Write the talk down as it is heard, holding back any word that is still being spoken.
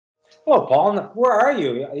Oh, Paul, where are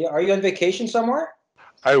you? Are you on vacation somewhere?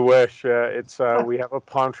 I wish. It's we have a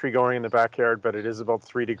palm tree going in the backyard, but it is about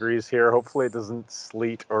 3 degrees here. Hopefully, it doesn't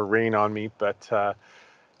sleet or rain on me. But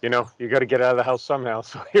you got to get out of the house somehow.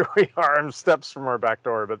 So here we are. I'm steps from our back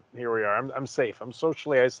door, but here we are. I'm safe. I'm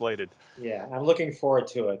socially isolated. Yeah, I'm looking forward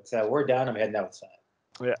to it. We're done. I'm heading outside.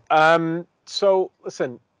 Yeah. So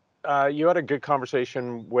listen, you had a good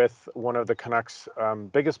conversation with one of the Canucks'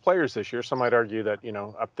 biggest players this year. Some might argue that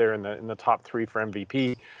up there in the top three for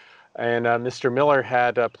MVP. And Mr. Miller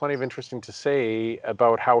had plenty of interesting to say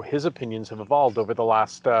about how his opinions have evolved over the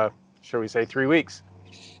last, shall we say, 3 weeks.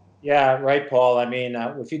 Yeah, right, Paul. I mean,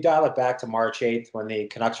 if you dial it back to March 8th when the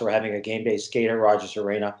Canucks were having a game-day skate at Rogers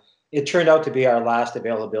Arena, it turned out to be our last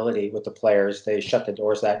availability with the players. They shut the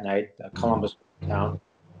doors that night. Columbus was in town.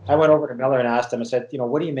 I went over to Miller and asked him. I said,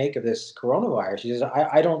 what do you make of this coronavirus? He says,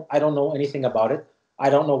 I don't know anything about it. I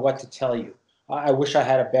don't know what to tell you. I wish I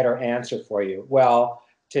had a better answer for you. Well,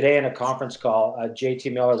 today in a conference call,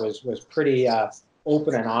 J.T. Miller was pretty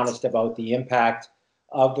open and honest about the impact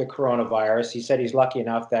of the coronavirus. He said he's lucky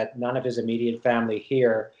enough that none of his immediate family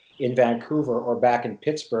here in Vancouver or back in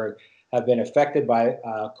Pittsburgh have been affected by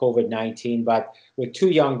COVID-19. But with two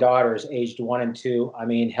young daughters, aged 1 and 2, I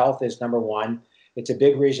mean, health is number one. It's a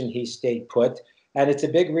big reason he stayed put. And it's a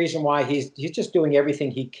big reason why he's just doing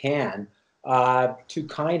everything he can to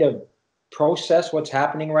kind of process what's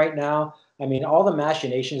happening right now. I mean, all the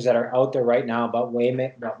machinations that are out there right now about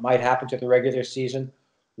what might happen to the regular season,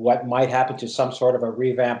 what might happen to some sort of a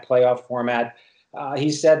revamped playoff format. He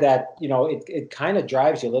said that, it kind of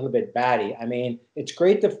drives you a little bit batty. I mean, it's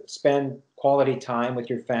great to spend quality time with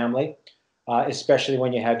your family, especially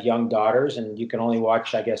when you have young daughters and you can only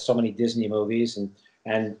watch, I guess, so many Disney movies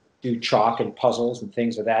and do chalk and puzzles and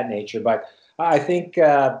things of that nature. But I think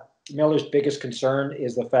Miller's biggest concern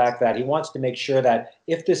is the fact that he wants to make sure that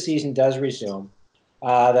if the season does resume,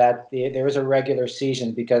 there is a regular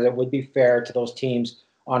season, because it would be fair to those teams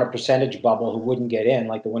on a percentage bubble who wouldn't get in,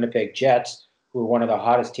 like the Winnipeg Jets, who were one of the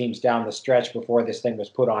hottest teams down the stretch before this thing was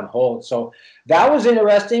put on hold. So that was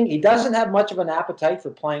interesting. He doesn't have much of an appetite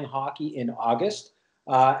for playing hockey in August.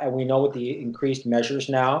 And we know with the increased measures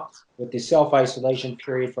now, with the self-isolation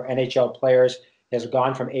period for NHL players has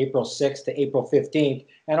gone from April 6th to April 15th,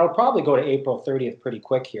 and it'll probably go to April 30th pretty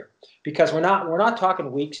quick here, because we're not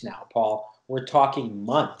talking weeks now, Paul. We're talking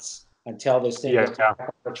months until this thing Yeah, gets back on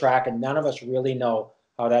the track, and none of us really know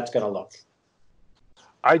how that's going to look.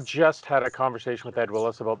 I just had a conversation with Ed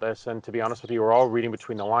Willis about this, and to be honest with you, we're all reading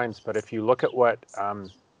between the lines. But if you look at what,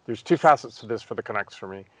 there's two facets to this for the Canucks for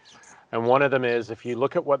me. And one of them is, if you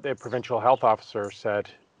look at what the provincial health officer said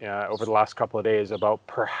over the last couple of days about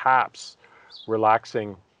perhaps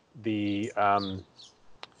relaxing the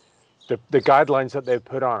guidelines that they've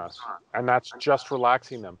put on us, and that's just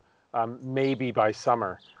relaxing them, maybe by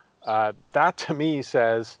summer. That to me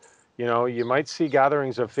says, you might see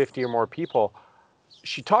gatherings of 50 or more people.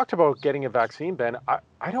 She talked about getting a vaccine, Ben.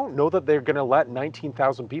 I don't know that they're going to let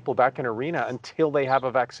 19,000 people back in arena until they have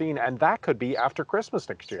a vaccine, and that could be after Christmas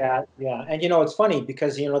next year. Yeah, yeah, and it's funny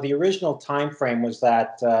because the original time frame was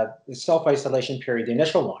that the self-isolation period, the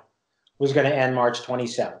initial one, was going to end March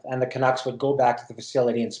 27th, and the Canucks would go back to the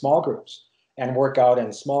facility in small groups and work out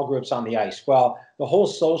in small groups on the ice. Well, the whole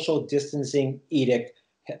social distancing edict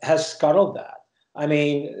has scuttled that. I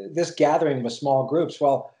mean, this gathering with small groups,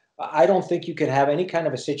 well, I don't think you can have any kind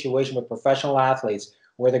of a situation with professional athletes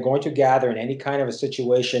where they're going to gather in any kind of a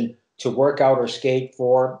situation to work out or skate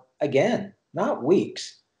for, again, not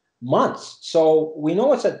weeks, months. So we know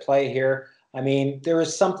what's at play here. I mean, there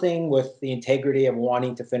is something with the integrity of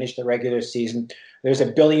wanting to finish the regular season. There's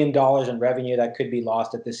 $1 billion in revenue that could be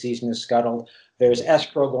lost if the season is scuttled. There's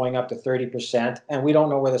escrow going up to 30%, and we don't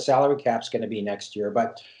know where the salary cap's going to be next year.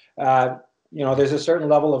 But there's a certain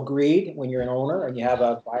level of greed when you're an owner and you have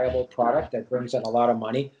a viable product that brings in a lot of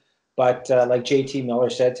money. But like JT Miller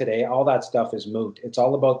said today, all that stuff is moot. It's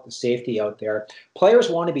all about the safety out there. Players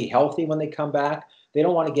want to be healthy when they come back. They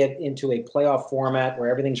don't want to get into a playoff format where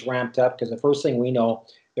everything's ramped up, because the first thing we know,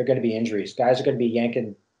 there are going to be injuries. Guys are going to be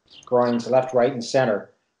yanking groins left, right, and center.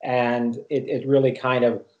 And it really kind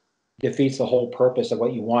of defeats the whole purpose of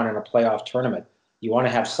what you want in a playoff tournament. You want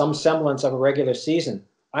to have some semblance of a regular season.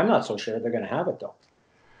 I'm not so sure they're going to have it, though.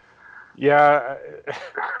 Yeah.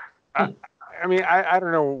 I mean, I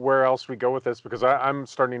don't know where else we go with this, because I'm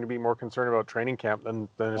starting to be more concerned about training camp than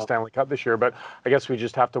a Stanley Cup this year. But I guess we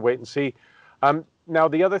just have to wait and see. Now,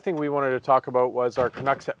 the other thing we wanted to talk about was our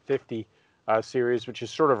Canucks at 50 series, which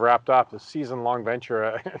is sort of wrapped up, a season-long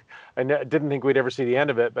venture. I didn't think we'd ever see the end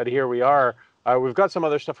of it, but here we are. We've got some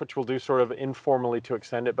other stuff which we'll do sort of informally to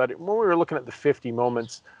extend it. But when we were looking at the 50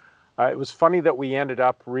 moments, It was funny that we ended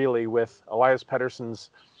up really with Elias Pettersson's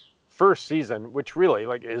first season, which really,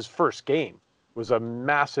 like, his first game was a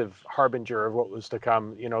massive harbinger of what was to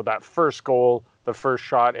come. You know, that first goal, the first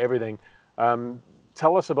shot, everything.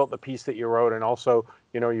 Tell us about the piece that you wrote, and also,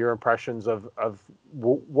 you know, your impressions of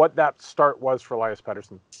what that start was for Elias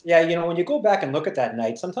Pettersson. Yeah, when you go back and look at that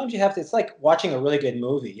night, sometimes you have to, it's like watching a really good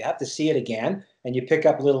movie. You have to see it again and you pick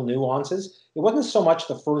up little nuances. It wasn't so much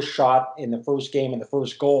the first shot in the first game and the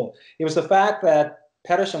first goal. It was the fact that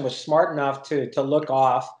Pettersson was smart enough to look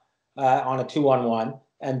off on a 2-on-1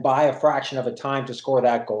 and buy a fraction of a time to score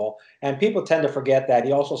that goal. And people tend to forget that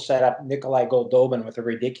he also set up Nikolai Goldobin with a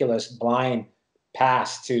ridiculous blind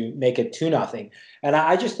pass to make it 2-0. And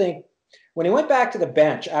I just think when he went back to the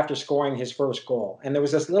bench after scoring his first goal, and there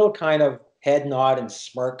was this little kind of head nod and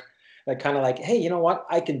smirk that kind of like, hey, you know what?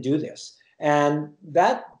 I can do this. And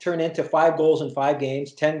that turned into 5 goals in 5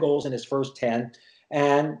 games, 10 goals in his first 10.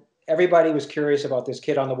 And everybody was curious about this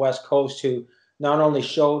kid on the West Coast who not only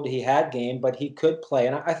showed he had game, but he could play.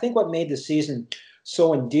 And I think what made the season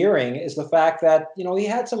so endearing is the fact that, he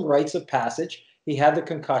had some rites of passage. He had the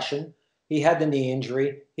concussion. He had the knee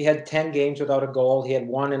injury. He had 10 games without a goal. He had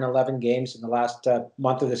 1 in 11 games in the last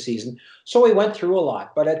month of the season. So he went through a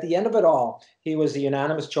lot. But at the end of it all, he was the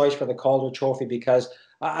unanimous choice for the Calder Trophy because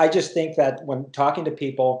I just think that when talking to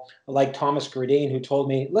people like Thomas Gradin, who told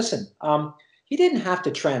me, listen, he didn't have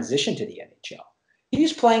to transition to the NHL.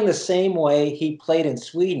 He's playing the same way he played in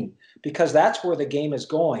Sweden because that's where the game is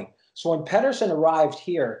going. So when Pettersson arrived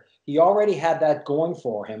here, he already had that going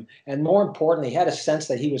for him, and more importantly, he had a sense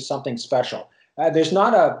that he was something special. There's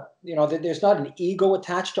not there's not an ego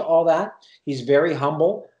attached to all that. He's very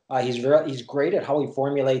humble. He's great at how he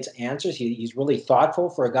formulates answers. He's really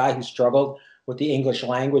thoughtful for a guy who struggled with the English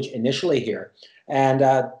language initially here, and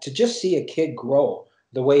to just see a kid grow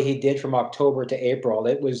the way he did from October to April,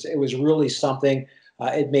 it was really something.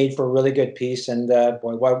 It made for a really good piece, and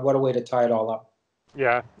boy, what a way to tie it all up.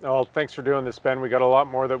 Yeah, well, thanks for doing this, Ben. We got a lot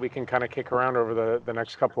more that we can kind of kick around over the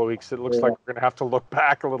next couple of weeks. It looks like we're going to have to look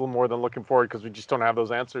back a little more than looking forward because we just don't have those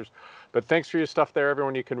answers. But thanks for your stuff there,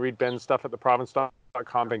 everyone. You can read Ben's stuff at theprovince.com,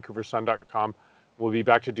 vancouversun.com. We'll be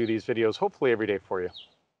back to do these videos hopefully every day for you.